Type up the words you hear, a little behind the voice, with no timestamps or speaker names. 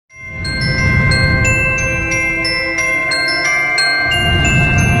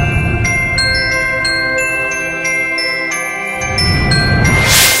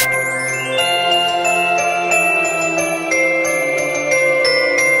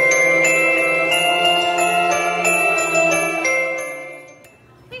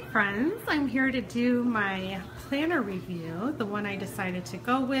I'm here to do my planner review. The one I decided to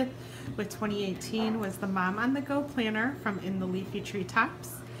go with 2018 was the Mom on the Go planner from In the Leafy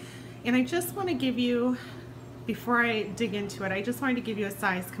Treetops. And I just want to give you, before I dig into it, I just wanted to give you a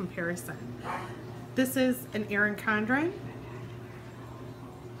size comparison. This is an Erin Condren,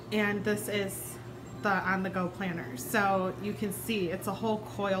 and this is the On the Go planner. So you can see it's a whole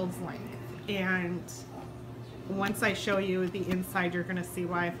coiled length, and once I show you the inside, you're going to see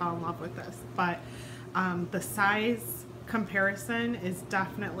why I fell in love with this. But the size comparison is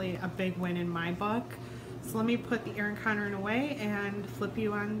definitely a big win in my book. So let me put the Erin Condren away and flip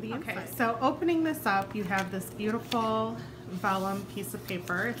you on the inside. Okay, so opening this up, you have this beautiful vellum piece of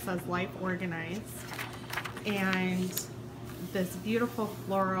paper. It says Life Organized, and this beautiful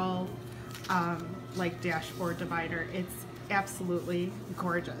floral like dashboard divider. It's absolutely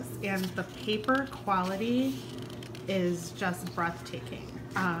gorgeous, and the paper quality is just breathtaking.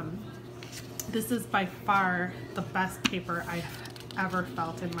 This is by far the best paper I've ever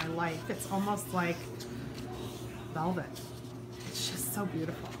felt in my life. It's almost like velvet. It's just so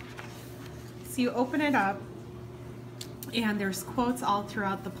beautiful. So you open it up, and there's quotes all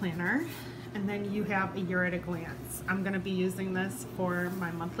throughout the planner, and then you have a year at a glance. I'm going to be using this for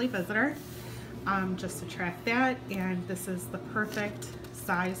my monthly visitor, just to track that, and this is the perfect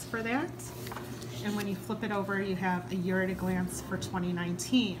size for that. And when you flip it over, you have a year at a glance for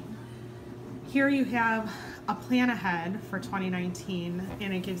 2019. Here you have a plan ahead for 2019,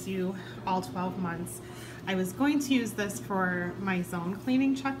 and it gives you all 12 months. I was going to use this for my zone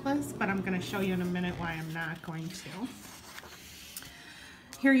cleaning checklist, but I'm going to show you in a minute why I'm not going to.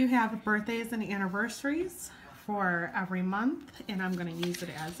 Here you have birthdays and anniversaries for every month, and I'm going to use it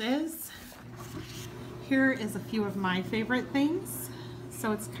as is. Here is a few of my favorite things.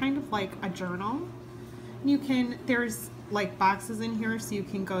 So it's kind of like a journal. There's like boxes in here, so you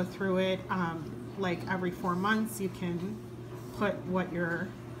can go through it like every 4 months. You can put what you're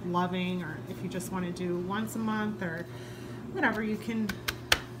loving, or if you just want to do once a month or whatever, you can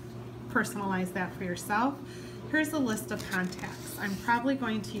personalize that for yourself. Here's a list of contacts. I'm probably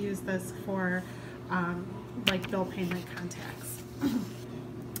going to use this for like bill payment contacts.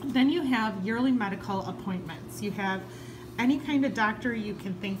 Then you have yearly medical appointments. You have any kind of doctor you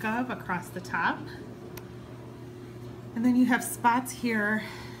can think of across the top. And then you have spots here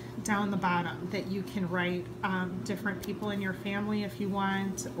down the bottom that you can write different people in your family if you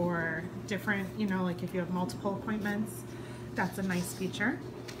want, or different, like if you have multiple appointments. That's a nice feature.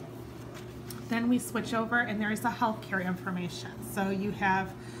 Then we switch over, and there's the healthcare information. So you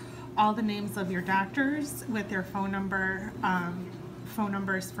have all the names of your doctors with their phone number, phone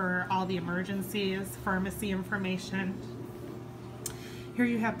numbers for all the emergencies, pharmacy information. Here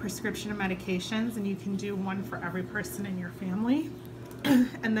you have prescription medications, and you can do one for every person in your family.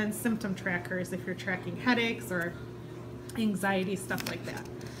 And then symptom trackers if you're tracking headaches or anxiety, stuff like that.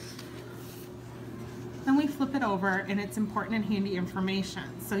 Then we flip it over, and it's important and handy information.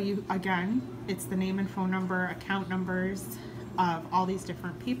 So again, it's the name and phone number, account numbers of all these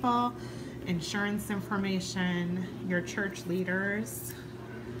different people, insurance information, your church leaders.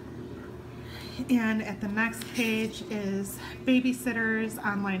 And at the next page is babysitters,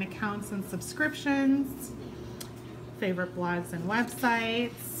 online accounts and subscriptions, favorite blogs and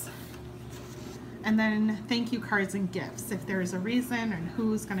websites, and then thank you cards and gifts if there's a reason and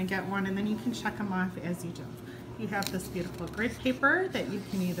who's going to get one, and then you can check them off as you do. You have this beautiful grid paper that you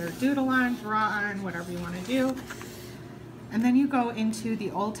can either doodle on, draw on, whatever you want to do. And then you go into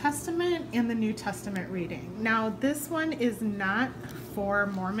the Old Testament and the New Testament reading. Now this one is not for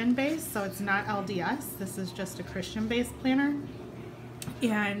Mormon based, so it's not LDS. This is just a Christian based planner.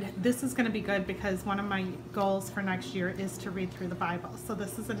 And this is going to be good because one of my goals for next year is to read through the Bible. So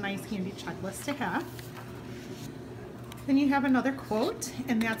this is a nice handy checklist to have. Then you have another quote,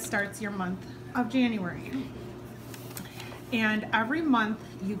 and that starts your month of January. And every month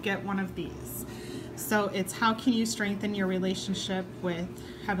you get one of these. So it's how can you strengthen your relationship with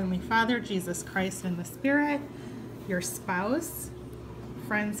Heavenly Father, Jesus Christ, and the Spirit, your spouse,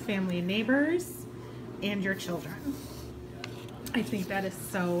 friends, family, and neighbors, and your children. I think that is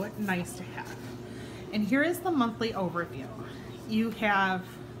so nice to have. And here is the monthly overview. You have,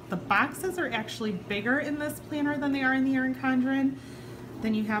 the boxes are actually bigger in this planner than they are in the Erin Condren.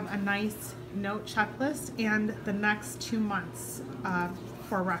 Then you have a nice note checklist and the next 2 months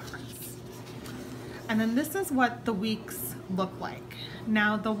for reference. And then this is what the weeks look like.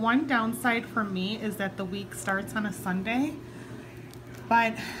 Now the one downside for me is that the week starts on a Sunday,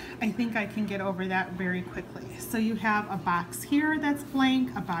 but I think I can get over that very quickly. So you have a box here that's blank,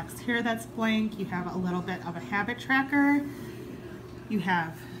 a box here that's blank, you have a little bit of a habit tracker, you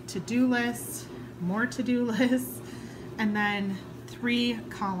have to-do list, more to-do lists, and then 3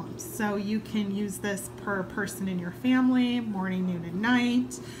 columns. So you can use this per person in your family, morning, noon, and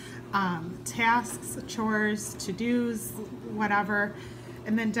night, tasks, chores, to-dos, whatever.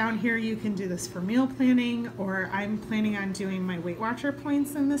 And then down here you can do this for meal planning, or I'm planning on doing my Weight Watcher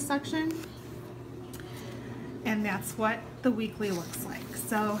points in this section. And that's what the weekly looks like.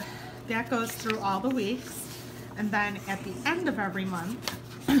 So that goes through all the weeks. And then at the end of every month,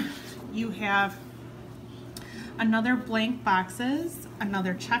 you have another blank boxes,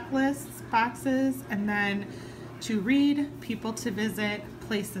 another checklist boxes, and then to read, people to visit,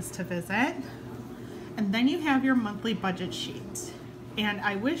 places to visit. And then you have your monthly budget sheet. And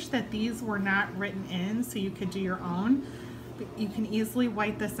I wish that these were not written in so you could do your own. But you can easily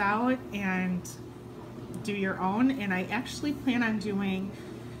white this out and do your own. And I actually plan on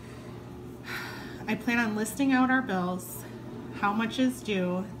listing out our bills, how much is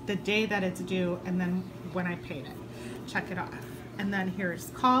due, the day that it's due, and then when I paid it. Check it off. And then here's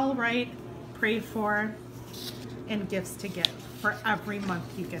call, write, pray for, and gifts to give. For every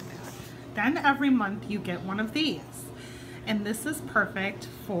month you get that. Then every month you get one of these. And this is perfect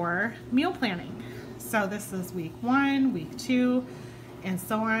for meal planning. So this is week 1, week 2, and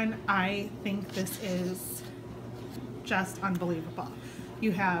so on. I think this is just unbelievable.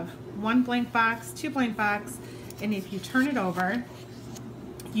 You have 1 blank box, 2 blank box, and if you turn it over,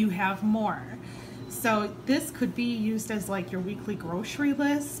 you have more. So this could be used as like your weekly grocery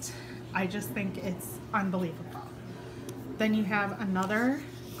list. I just think it's unbelievable. Then you have another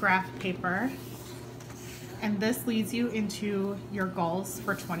graph paper, and this leads you into your goals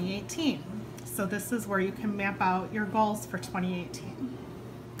for 2018. So this is where you can map out your goals for 2018.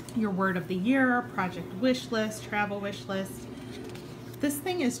 Your word of the year, project wish list, travel wish list. This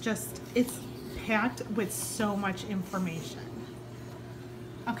thing is just, it's packed with so much information.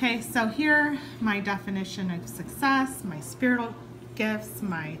 Okay, so here, my definition of success, my spiritual gifts,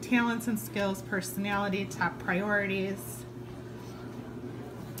 my talents and skills, personality, top priorities,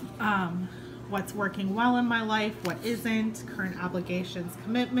 what's working well in my life, what isn't, current obligations,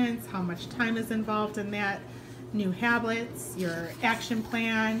 commitments, how much time is involved in that, new habits, your action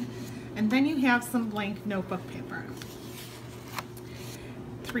plan, and then you have some blank notebook paper.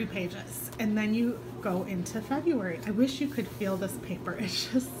 3 pages, and then you go into February. I wish you could feel this paper. It's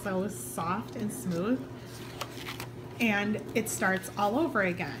just so soft and smooth, and it starts all over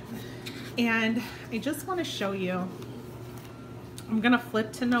again. And I just want to show you, I'm gonna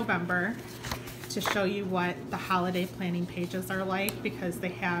flip to November to show you what the holiday planning pages are like, because they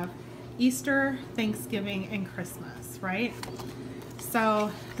have Easter, Thanksgiving, and Christmas, right?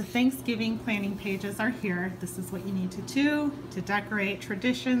 So the Thanksgiving planning pages are here. This is what you need to do to decorate,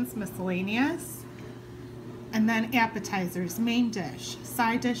 traditions, miscellaneous, and then appetizers, main dish,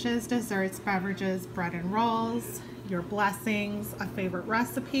 side dishes, desserts, beverages, bread and rolls, your blessings, a favorite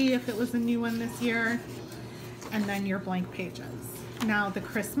recipe if it was a new one this year, and then your blank pages. Now the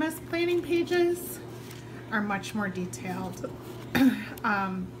Christmas planning pages are much more detailed.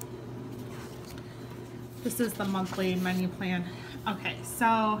 This is the monthly menu plan. Okay,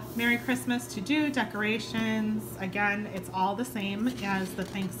 so Merry Christmas to do, decorations. Again, it's all the same as the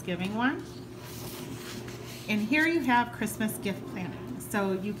Thanksgiving one. And here you have Christmas gift planning.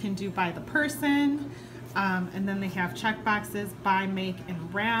 So you can do by the person, and then they have check boxes, buy, make,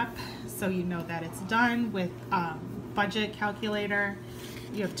 and wrap. So you know that it's done with budget calculator.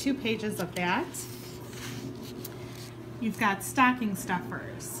 You have 2 pages of that. You've got stocking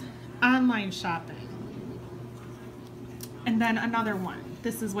stuffers, online shopping, and then another one.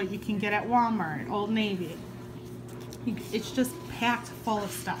 This is what you can get at Walmart, Old Navy. It's just packed full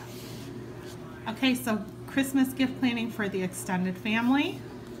of stuff. Okay, so Christmas gift planning for the extended family,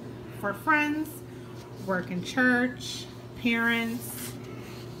 for friends, work and church, parents.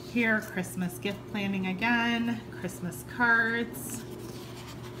 Here, Christmas gift planning again, Christmas cards.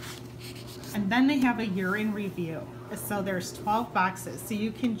 And then they have a year in review. So there's 12 boxes. So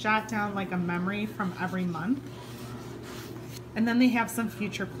you can jot down like a memory from every month. And then they have some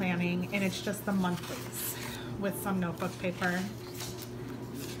future planning, and it's just the monthlies with some notebook paper.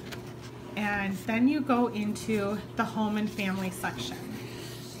 And then you go into the home and family section.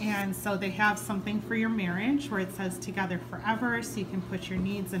 And so they have something for your marriage where it says together forever, so you can put your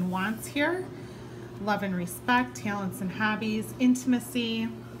needs and wants here. Love and respect, talents and hobbies, intimacy,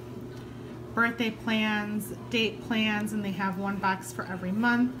 birthday plans, date plans, and they have 1 box for every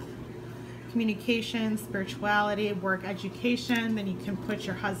month. Communication, spirituality, work, education, then you can put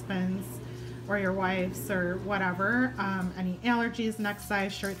your husband's or your wife's or whatever, any allergies, neck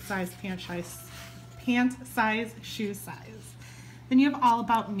size, shirt size, pant size, shoe size. Then you have all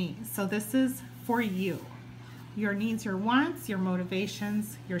about me. So this is for you. Your needs, your wants, your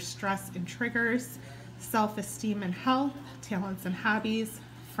motivations, your stress and triggers, self-esteem and health, talents and hobbies,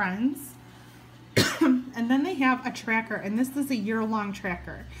 friends. And then they have a tracker, and this is a year-long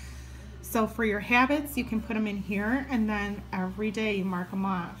tracker. So for your habits, you can put them in here, and then every day you mark them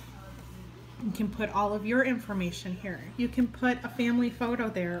off. You can put all of your information here. You can put a family photo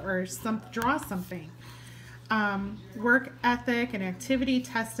there, or draw something. Work ethic and activity,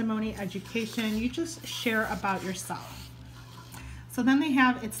 testimony, education. You just share about yourself. So then they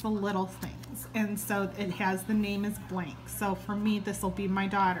have, it's the little things. And so it has the name is blank. So for me, this will be my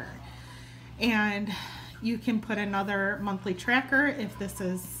daughter. And you can put another monthly tracker if this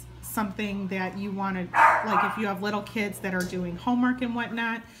is something that you want to, like if you have little kids that are doing homework and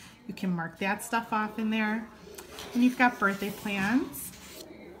whatnot, you can mark that stuff off in there. And you've got birthday plans.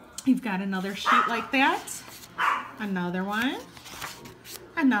 You've got another sheet like that. Another one.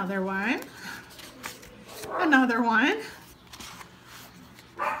 Another one. Another one.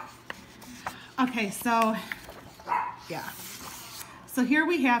 Okay, so yeah. So here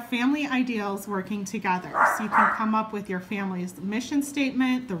we have family ideals working together. So you can come up with your family's mission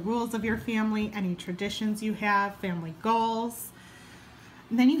statement, the rules of your family, any traditions you have, family goals.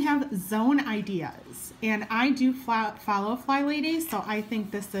 And then you have zone ideas. And I do follow Fly Lady, so I think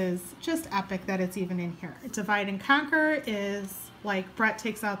this is just epic that it's even in here. Divide and conquer is like Brett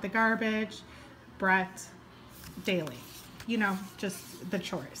takes out the garbage, Brett daily. You know, just the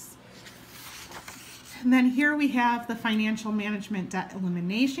chores. And then here we have the financial management debt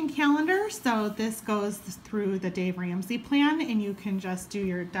elimination calendar. So this goes through the Dave Ramsey plan, and you can just do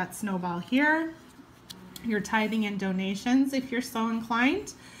your debt snowball here, your tithing and donations if you're so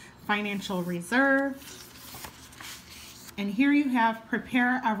inclined, financial reserve, and here you have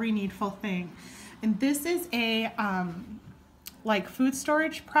prepare every needful thing. And this is a like food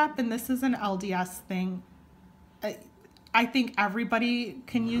storage prep, and this is an LDS thing. I think everybody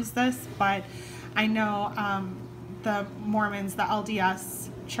can use this, but I know the Mormons, the LDS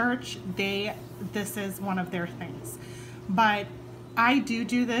church, this is one of their things. But I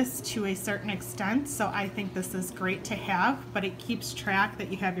do this to a certain extent, so I think this is great to have, but it keeps track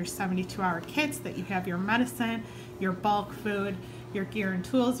that you have your 72-hour kits, that you have your medicine, your bulk food, your gear and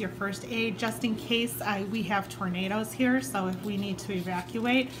tools, your first aid, just in case we have tornadoes here, so if we need to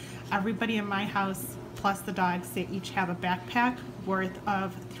evacuate, everybody in my house, plus the dogs, they each have a backpack worth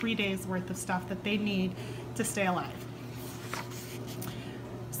of 3 days worth of stuff that they need to stay alive.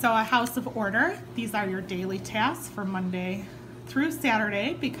 So a house of order, these are your daily tasks for Monday through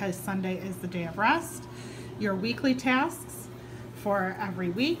Saturday, because Sunday is the day of rest. Your weekly tasks for every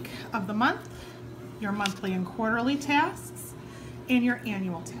week of the month, your monthly and quarterly tasks, and your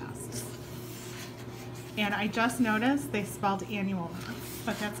annual tasks. And I just noticed they spelled annual wrong,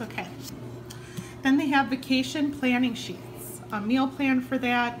 but that's okay. Then they have vacation planning sheets, a meal plan for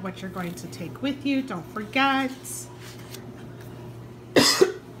that, what you're going to take with you, don't forget.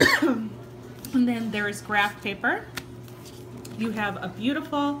 And then there is graph paper. You have a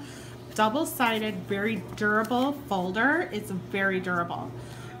beautiful double-sided, very durable folder. It's very durable.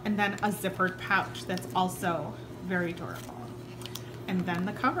 And then a zippered pouch that's also very durable. And then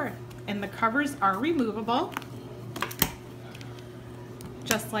the cover. And the covers are removable.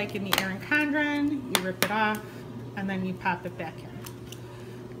 Just like in the Erin Condren, you rip it off and then you pop it back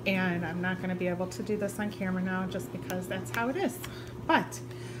in. And I'm not going to be able to do this on camera now just because that's how it is. But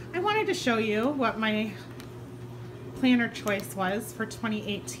I wanted to show you what my planner choice was for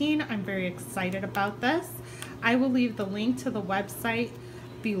 2018. I'm very excited about this. I will leave the link to the website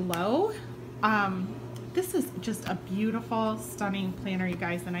below. This is just a beautiful, stunning planner, you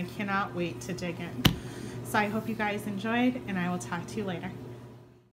guys, and I cannot wait to dig in. So I hope you guys enjoyed, and I will talk to you later.